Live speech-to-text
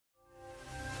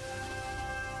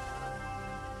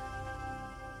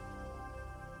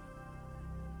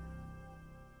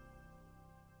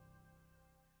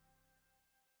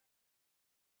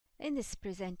In this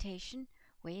presentation,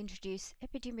 we introduce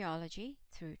epidemiology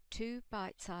through 2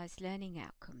 bite-sized learning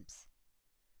outcomes.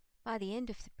 By the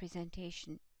end of the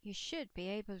presentation, you should be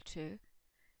able to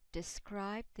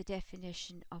describe the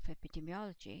definition of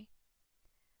epidemiology,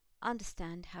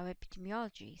 understand how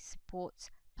epidemiology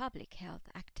supports public health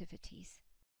activities.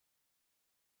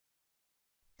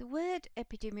 The word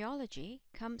epidemiology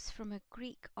comes from a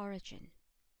Greek origin.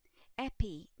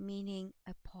 Epi meaning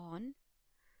upon,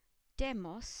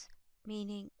 demos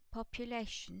meaning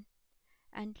population,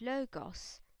 and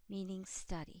logos meaning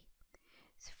study.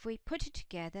 So if we put it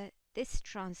together, this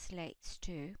translates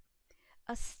to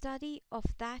a study of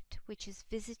that which is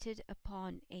visited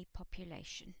upon a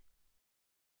population.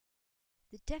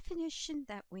 The definition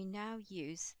that we now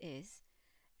use is: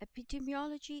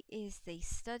 epidemiology is the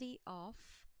study of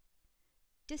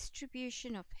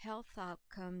distribution of health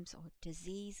outcomes or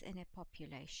disease in a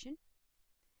population,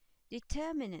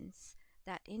 determinants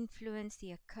that influence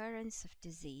the occurrence of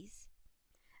disease,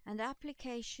 and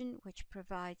application which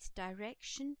provides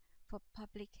direction for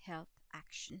public health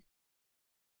action.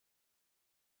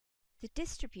 The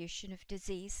distribution of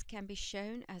disease can be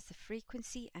shown as the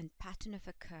frequency and pattern of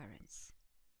occurrence.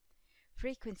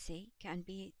 Frequency can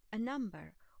be a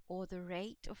number or the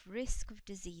rate of risk of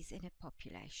disease in a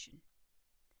population.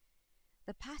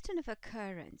 The pattern of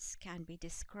occurrence can be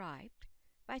described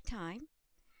by time,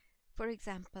 for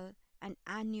example, an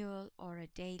annual or a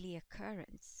daily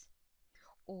occurrence,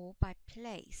 or by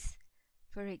place,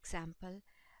 for example,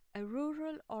 a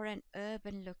rural or an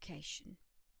urban location,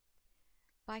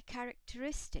 by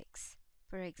characteristics,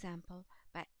 for example,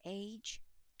 by age,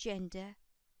 gender,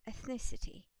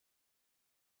 ethnicity.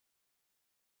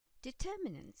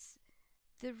 Determinants,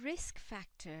 the risk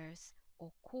factors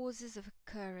or causes of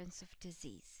occurrence of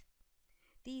disease.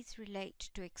 These relate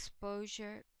to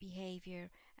exposure, behavior,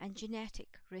 and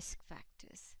genetic risk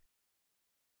factors.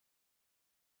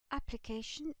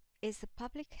 Application is the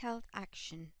public health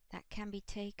action that can be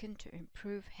taken to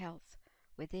improve health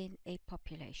within a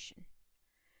population.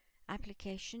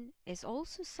 Application is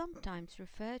also sometimes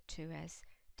referred to as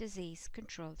disease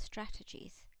control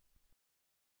strategies.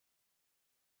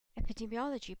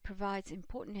 Epidemiology provides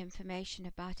important information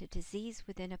about a disease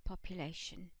within a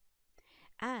population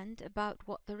and about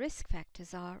what the risk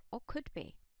factors are or could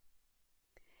be.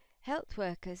 Health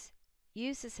workers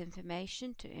use this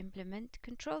information to implement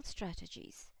control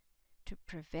strategies, to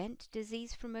prevent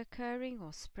disease from occurring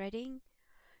or spreading,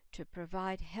 to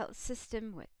provide health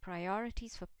system with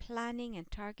priorities for planning and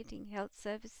targeting health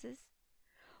services,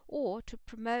 or to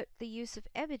promote the use of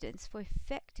evidence for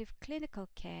effective clinical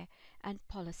care and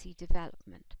policy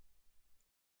development.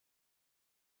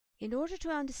 In order to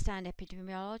understand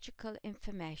epidemiological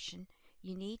information,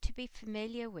 you need to be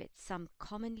familiar with some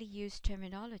commonly used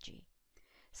terminology,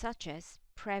 such as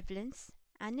prevalence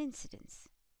and incidence.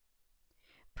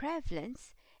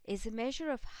 Prevalence is a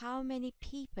measure of how many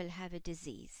people have a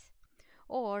disease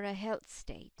or a health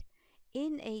state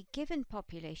in a given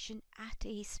population at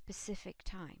a specific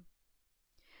time.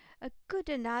 A good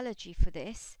analogy for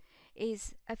this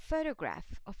is a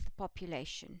photograph of the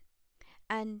population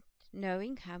and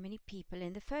knowing how many people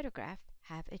in the photograph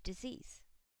have a disease.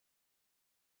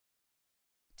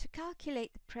 To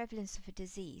calculate the prevalence of a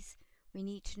disease, we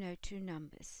need to know 2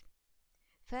 numbers.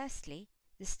 Firstly,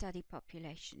 the study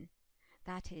population,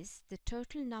 that is, the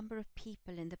total number of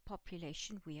people in the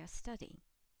population we are studying.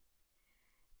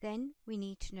 Then we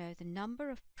need to know the number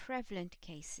of prevalent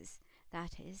cases,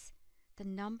 that is, the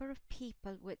number of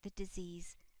people with the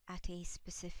disease at a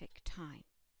specific time.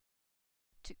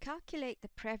 To calculate the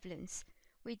prevalence,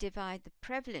 we divide the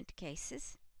prevalent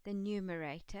cases, the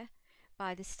numerator,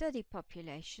 by the study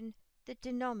population, the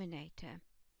denominator.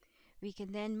 We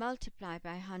can then multiply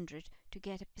by 100 to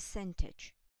get a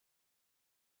percentage.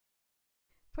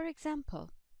 For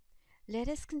example, let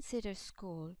us consider a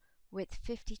school with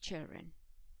 50 children,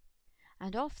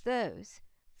 and of those,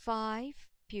 5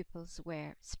 pupils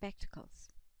wear spectacles.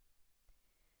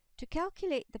 To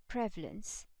calculate the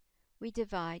prevalence, we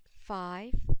divide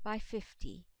 5 by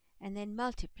 50 and then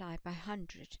multiply by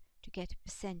 100 to get a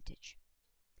percentage.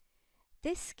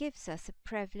 This gives us a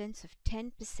prevalence of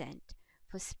 10%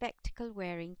 for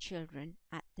spectacle-wearing children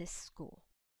at this school.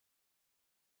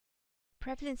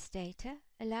 Prevalence data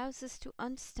allows us to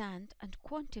understand and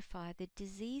quantify the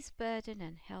disease burden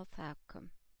and health outcome.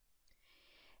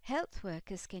 Health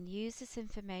workers can use this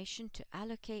information to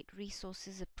allocate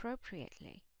resources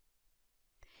appropriately.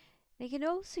 They can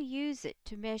also use it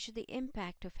to measure the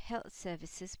impact of health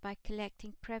services by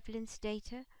collecting prevalence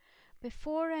data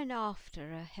before and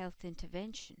after a health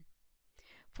intervention.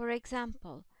 For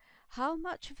example, How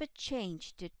much of a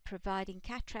change did providing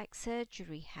cataract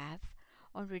surgery have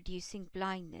on reducing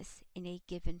blindness in a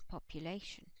given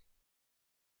population?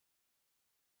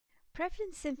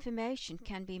 Prevalence information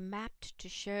can be mapped to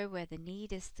show where the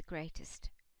need is the greatest.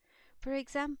 For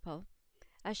example,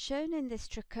 as shown in this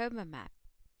trachoma map,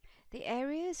 the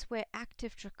areas where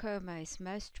active trachoma is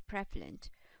most prevalent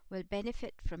will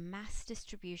benefit from mass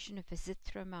distribution of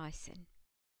azithromycin.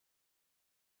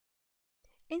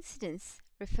 Incidence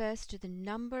refers to the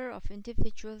number of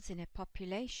individuals in a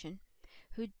population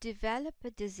who develop a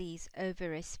disease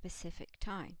over a specific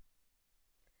time.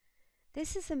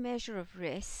 This is a measure of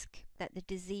risk that the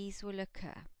disease will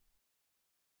occur.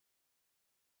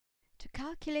 To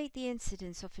calculate the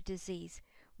incidence of a disease,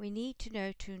 we need to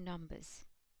know two numbers.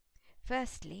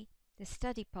 Firstly, the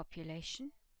study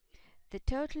population, the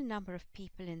total number of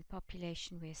people in the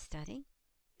population we are studying,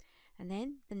 and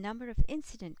then the number of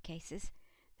incident cases,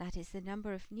 that is the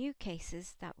number of new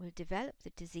cases that will develop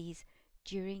the disease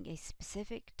during a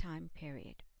specific time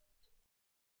period.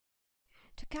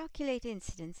 To calculate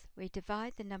incidence, we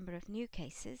divide the number of new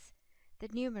cases, the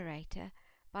numerator,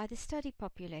 by the study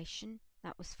population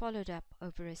that was followed up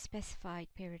over a specified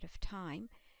period of time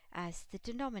as the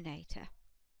denominator.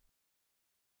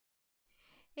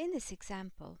 In this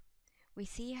example, we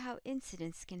see how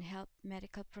incidence can help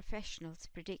medical professionals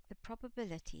predict the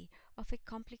probability of a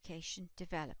complication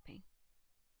developing.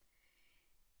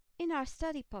 In our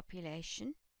study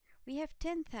population, we have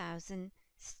 10,000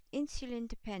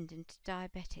 insulin-dependent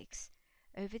diabetics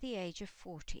over the age of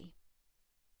 40.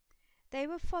 They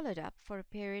were followed up for a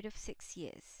period of 6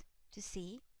 years to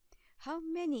see how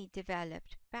many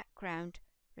developed background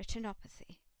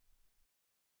retinopathy.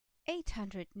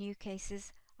 800 new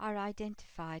cases are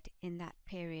identified in that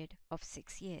period of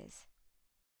 6 years.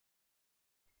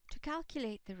 To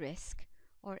calculate the risk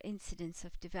or incidence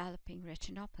of developing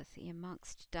retinopathy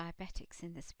amongst diabetics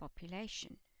in this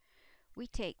population, we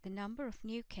take the number of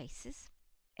new cases,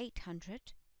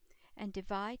 800, and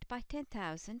divide by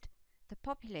 10,000, the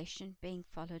population being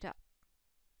followed up.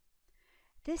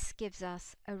 This gives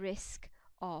us a risk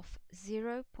of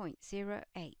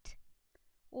 0.08,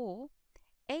 or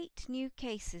 8 new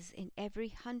cases in every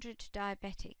 100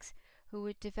 diabetics who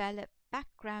would develop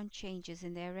background changes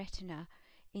in their retina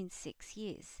in 6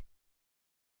 years.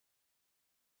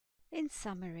 In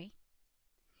summary,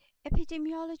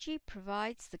 epidemiology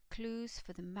provides the clues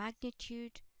for the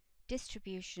magnitude,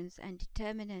 distributions, and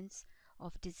determinants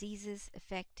of diseases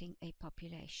affecting a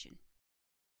population.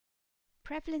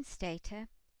 Prevalence data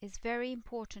is very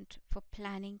important for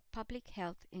planning public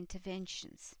health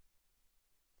interventions.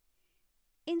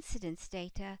 Incidence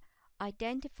data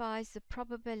identifies the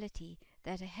probability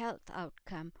that a health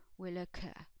outcome will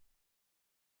occur.